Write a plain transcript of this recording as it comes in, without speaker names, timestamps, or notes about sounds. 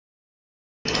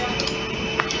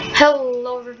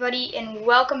everybody, and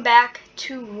welcome back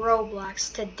to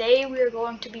Roblox. Today we are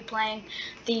going to be playing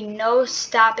the no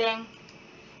stopping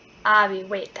Obby.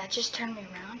 Wait, that just turned me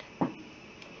around?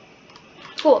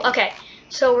 Cool, okay.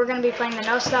 So we're going to be playing the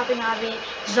no stopping Obby,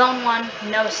 zone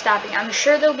 1, no stopping. I'm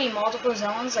sure there'll be multiple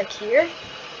zones like here.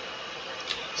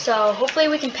 So hopefully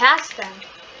we can pass them.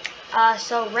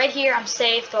 So right here I'm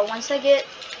safe, but once I get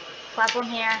platform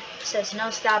here, it says no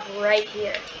stop right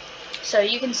here. So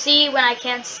you can see when I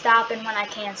can't stop and when I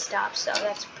can't stop, so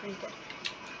that's pretty good.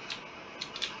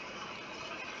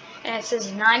 And it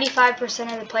says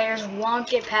 95% of the players won't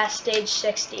get past stage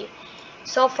 60.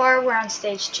 So far we're on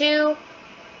stage 2,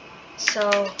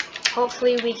 so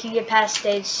hopefully we can get past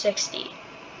stage 60,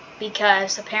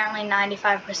 because apparently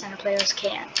 95% of players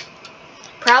can't.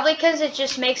 Probably because it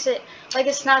just makes it, like,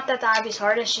 it's not that the obby's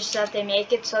hard, it's just that they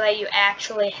make it so that you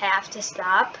actually have to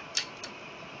stop.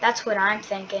 That's what I'm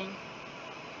thinking.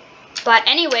 But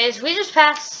anyways, we just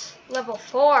passed level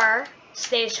 4,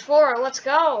 stage 4, let's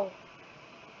go.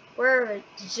 We're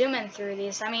zooming through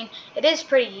these. I mean, it is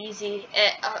pretty easy.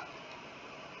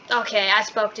 Okay, I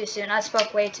spoke too soon. I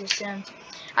spoke way too soon.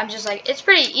 I'm just like, it's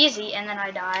pretty easy, and then I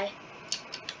die.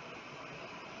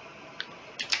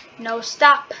 No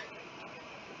stop.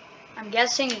 I'm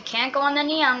guessing you can't go on the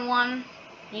neon one.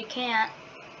 You can't.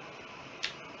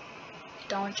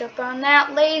 Don't jump on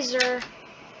that laser.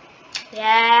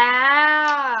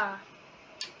 Yeah.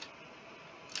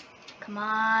 Come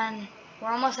on. We're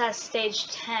almost at stage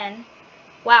 10.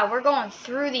 Wow, we're going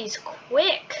through these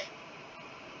quick.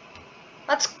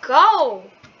 Let's go.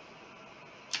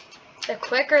 The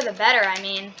quicker the better, I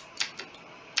mean.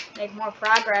 Make more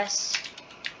progress.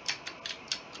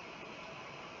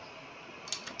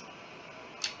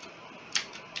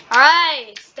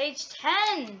 Alright, stage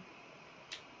 10.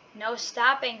 No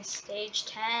stopping, stage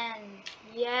 10.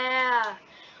 Yeah.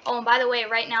 Oh, and by the way,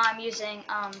 right now I'm using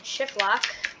shift lock.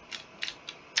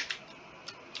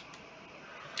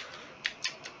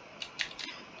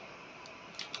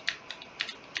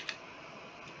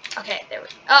 Okay, there we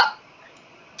go. Oh,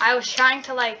 I was trying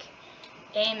to like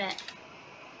aim it.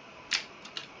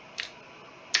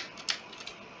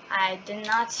 I did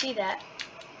not see that.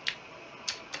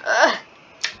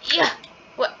 Yeah.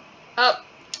 What? Oh.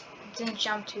 Didn't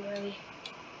jump too early.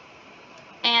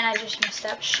 And I just messed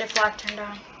up. Shift lock turned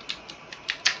on.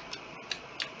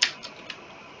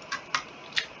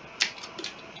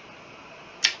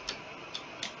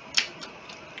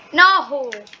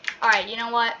 No! Alright, you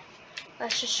know what?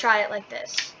 Let's just try it like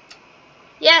this.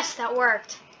 Yes, that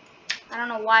worked. I don't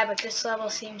know why, but this level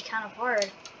seemed kind of hard.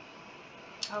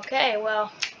 Okay,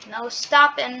 well, no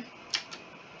stopping.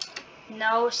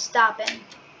 No stopping.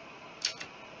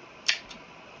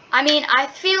 I mean, I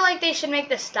feel like they should make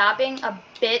the stopping a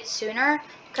bit sooner,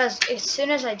 because as soon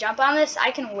as I jump on this,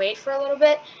 I can wait for a little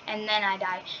bit, and then I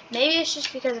die. Maybe it's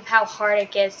just because of how hard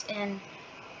it gets in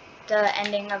the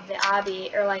ending of the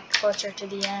obby, or like closer to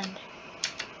the end.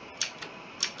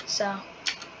 So,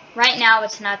 right now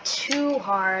it's not too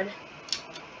hard.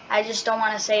 I just don't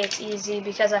want to say it's easy,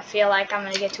 because I feel like I'm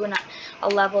going to get to a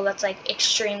level that's like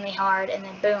extremely hard, and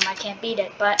then boom, I can't beat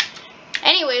it. But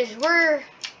anyways, we're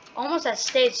almost at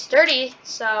stage 30,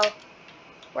 so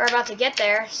we're about to get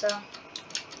there. So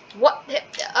what?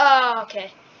 Oh, okay.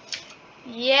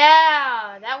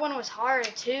 Yeah, that one was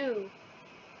hard too.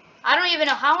 I don't even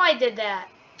know how I did that.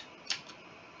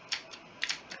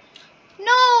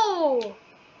 No!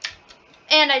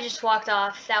 And I just walked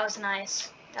off. That was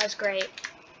nice. That was great.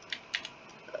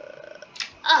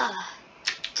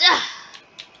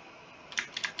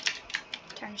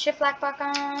 Turn shift lock back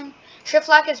on. Shift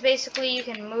lock is basically you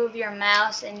can move your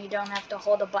mouse and you don't have to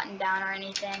hold a button down or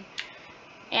anything.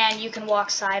 And you can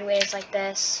walk sideways like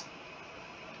this.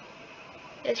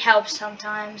 It helps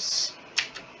sometimes.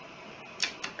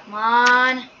 Come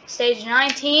on. Stage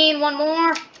 19, one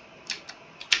more.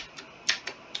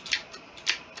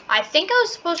 I think I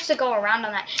was supposed to go around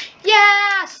on that.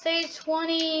 Yeah, stage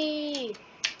 20.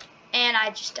 And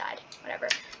I just died. Whatever.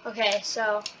 Okay,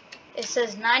 so it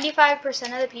says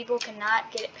 95% of the people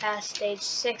cannot get it past stage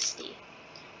 60.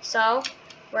 So,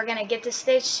 we're going to get to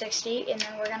stage 60, and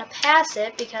then we're going to pass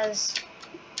it, because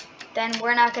then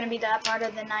we're not going to be that part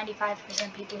of the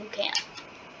 95% people who can't.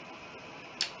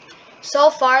 So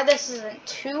far, this isn't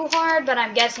too hard, but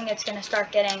I'm guessing it's going to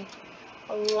start getting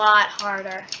a lot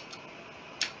harder.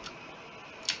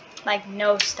 Like,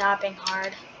 no stopping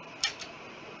hard.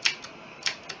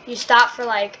 You stop for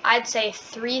like, I'd say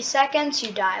 3 seconds,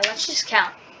 you die. Let's just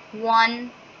count.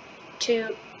 1,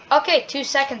 2, okay, 2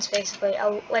 seconds basically.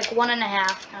 Like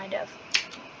 1.5, kind of.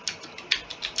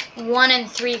 1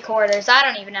 3/4, I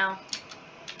don't even know.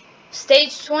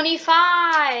 Stage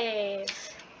 25.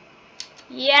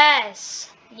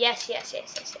 Yes. Yes, yes,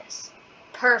 yes, yes, yes.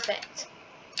 Perfect.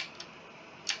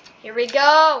 Here we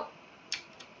go.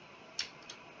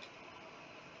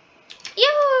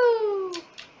 Yoo!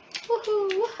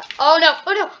 Woohoo! Oh no!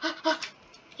 Oh no!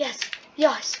 Yes!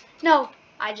 Yes! No!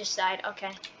 I just died.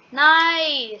 Okay.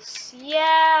 Nice!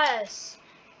 Yes!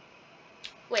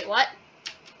 Wait, what?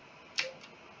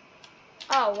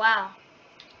 Oh, wow.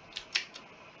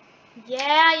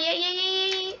 Yeah, yeah, yeah,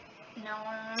 yeah, yeah. No,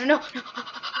 no, no, no.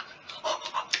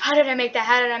 How did I make that?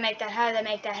 How did I make that? How did I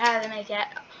make that? How did I make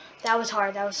that? That was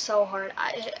hard. That was so hard.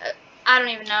 I don't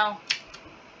even know.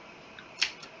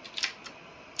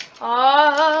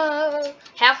 Oh,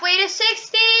 halfway to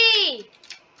 60.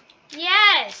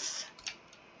 Yes.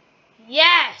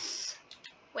 Yes.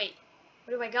 Wait,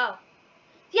 where do I go?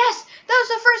 Yes, that was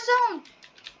the first zone.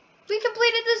 We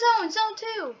completed the zone, zone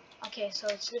 2. Okay, so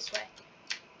it's this way.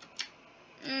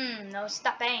 No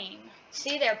stopping.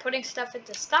 See, they're putting stuff in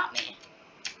to stop me.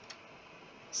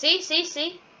 See, see,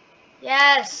 see?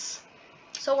 Yes.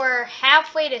 So we're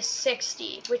halfway to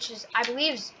 60, which I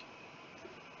believe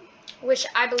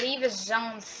is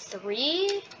zone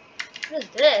 3. What is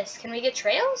this? Can we get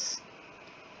trails?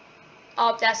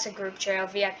 Oh, that's a group trail,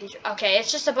 VIP. Okay,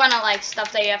 it's just a bunch of like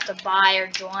stuff that you have to buy or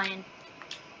join.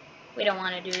 We don't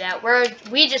want to do that.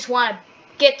 We just want to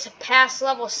get to past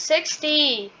level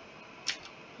 60.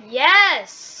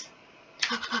 Yes.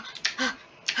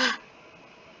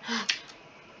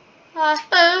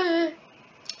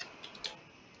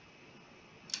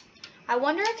 I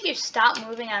wonder if you stop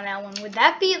moving on that one, would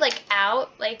that be like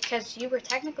out? Like, because you were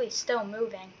technically still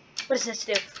moving. What does this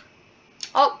do?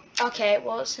 Oh, okay.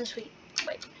 Well, since we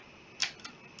wait.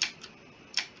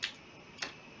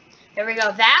 There we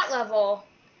go. That level,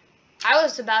 I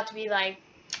was about to be like,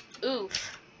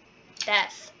 oof,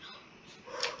 death.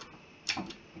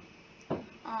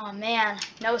 Oh man,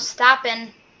 no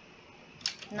stopping.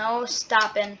 No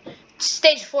stopping.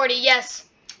 Stage 40, yes.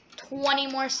 20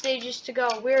 more stages to go.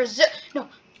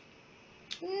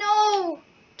 No.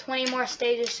 20 more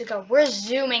stages to go. We're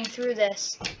zooming through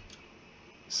this.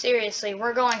 Seriously,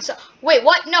 we're going so. Wait,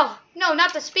 what? No,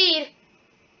 not the speed.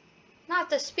 Not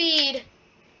the speed.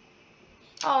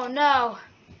 Oh no.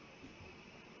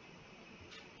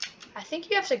 I think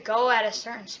you have to go at a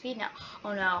certain speed now.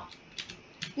 Oh no.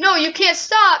 No, you can't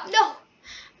stop. No.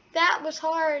 That was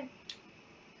hard.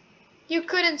 You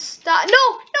couldn't stop.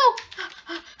 No.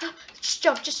 Just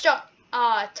jump, just jump.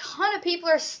 A ton of people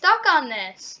are stuck on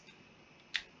this.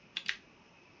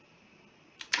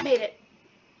 I made it.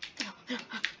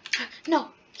 No.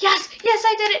 Yes,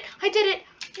 I did it. I did it.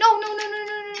 No.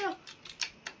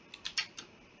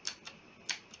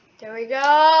 There we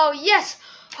go. Yes.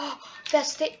 Oh, that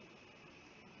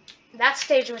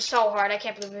stage was so hard. I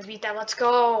can't believe we beat that. Let's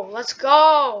go. Let's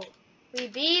go. We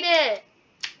beat it.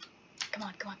 Come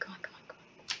on.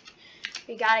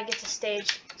 We gotta get to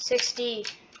stage 60.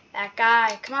 That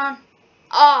guy. Come on.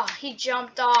 Oh, he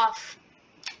jumped off.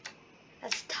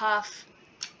 That's tough.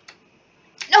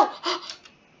 No.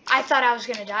 I thought I was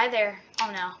gonna die there.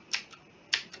 Oh no.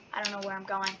 I don't know where I'm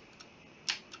going.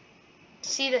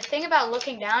 See, the thing about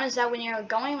looking down is that when you're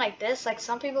going like this, like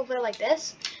some people play like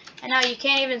this, and now you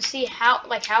can't even see how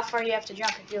far you have to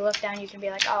jump. If you look down, you can be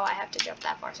like, oh, I have to jump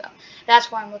that far. So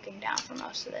that's why I'm looking down for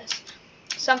most of this.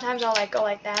 Sometimes I'll like go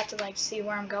like that to like see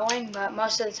where I'm going, but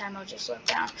most of the time I'll just look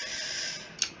down.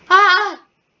 Ah!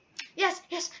 Yes,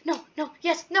 no,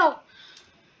 yes, no.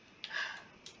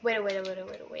 Wait a minute.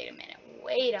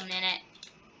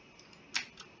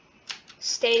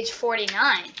 Stage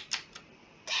 49.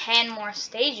 10 more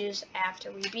stages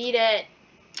after we beat it.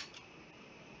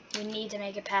 We need to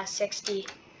make it past 60.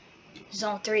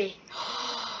 Zone 3.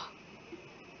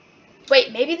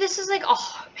 Wait, maybe this is like,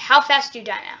 oh, how fast do you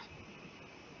die now?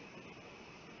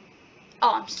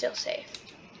 Oh, I'm still safe.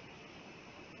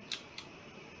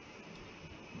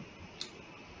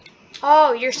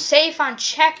 Oh, you're safe on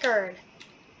checkered.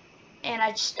 And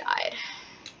I just died.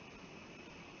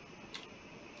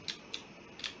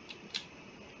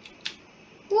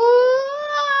 Woo!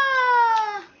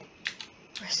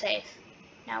 We're safe.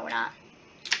 Now we're not.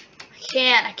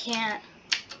 I can't.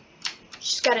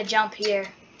 Just gotta jump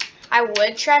here. I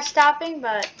would try stopping,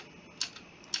 but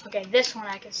okay, this one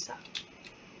I can stop.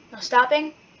 No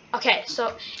stopping? Okay,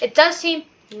 so it does seem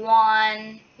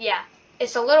yeah,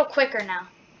 it's a little quicker now.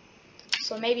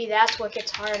 So maybe that's what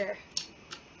gets harder.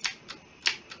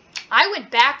 I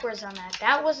went backwards on that.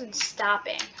 That wasn't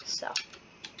stopping, so.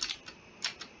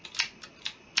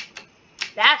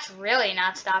 That's really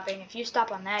not stopping. If you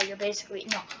stop on that, you're basically,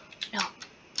 no.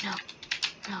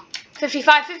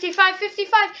 55, 55,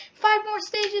 55. 5 more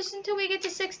stages until we get to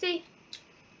 60.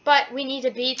 But we need to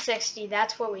beat 60.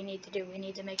 That's what we need to do. We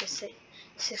need to make a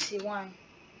 61.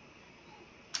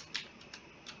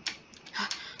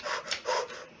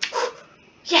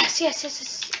 Yes, yes, yes,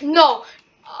 yes. No.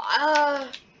 I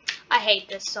hate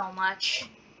this so much.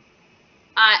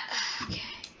 Okay.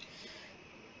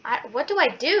 What do I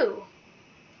do?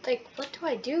 Like, what do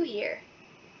I do here?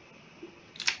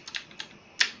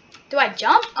 Do I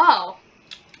jump? Oh.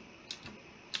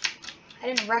 I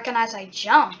didn't recognize I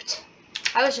jumped.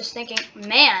 I was just thinking,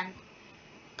 man,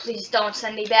 please don't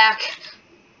send me back.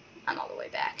 I'm all the way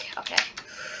back. Okay.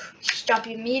 Just jump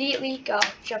immediately. Go.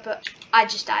 Jump up. I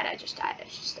just died. I just died.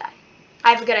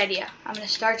 I have a good idea. I'm going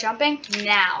to start jumping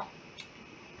now.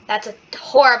 That's a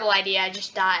horrible idea. I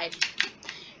just died.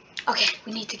 Okay,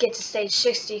 we need to get to stage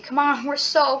 60. Come on, we're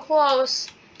so close.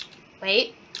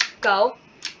 Wait. Go.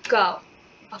 Go.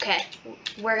 Okay,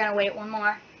 we're going to wait one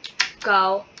more.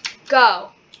 Go.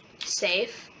 Go.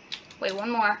 Safe. Wait, one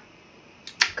more.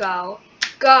 Go.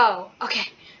 Go.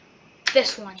 Okay.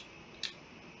 This one.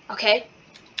 Okay.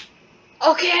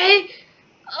 Okay.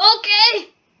 Okay.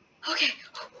 Okay.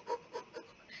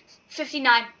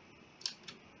 59.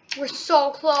 We're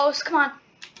so close. Come on.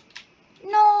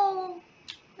 No.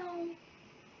 No.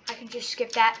 I can just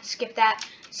skip that. Skip that.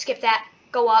 Skip that.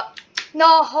 Go up.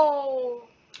 No.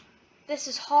 This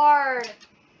is hard.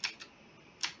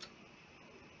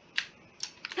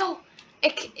 No.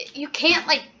 You can't,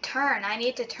 like, turn. I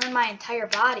need to turn my entire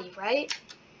body, right?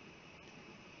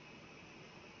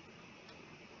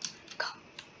 Go.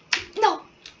 No.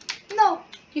 No.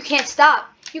 You can't stop.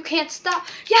 You can't stop.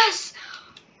 Yes!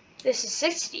 This is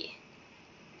 60.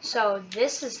 So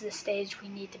this is the stage we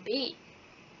need to beat.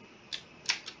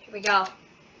 Here we go.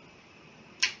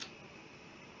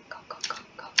 Go, go, go,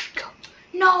 go, go.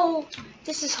 No!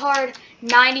 This is hard.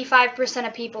 95%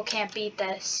 of people can't beat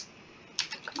this.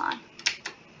 Come on.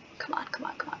 Come on, come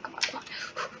on, come on, come on, come on.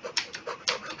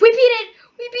 We beat it!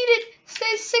 We beat it!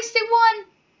 Stage 61!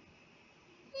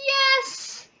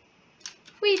 Yes!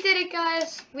 We did it,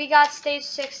 guys. We got stage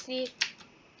 60.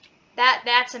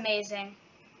 That's amazing.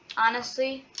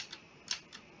 Honestly,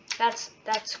 that's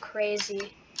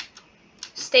crazy.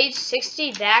 Stage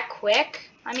 60 that quick?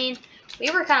 I mean,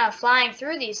 we were kind of flying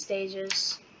through these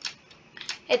stages.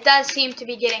 It does seem to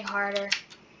be getting harder.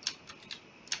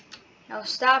 No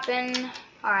stopping.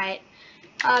 Alright.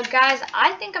 Guys,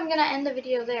 I think I'm going to end the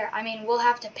video there. I mean, we'll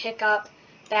have to pick up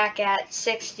back at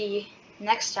 60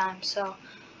 next time. So,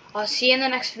 I'll see you in the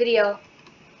next video.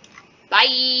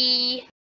 Bye!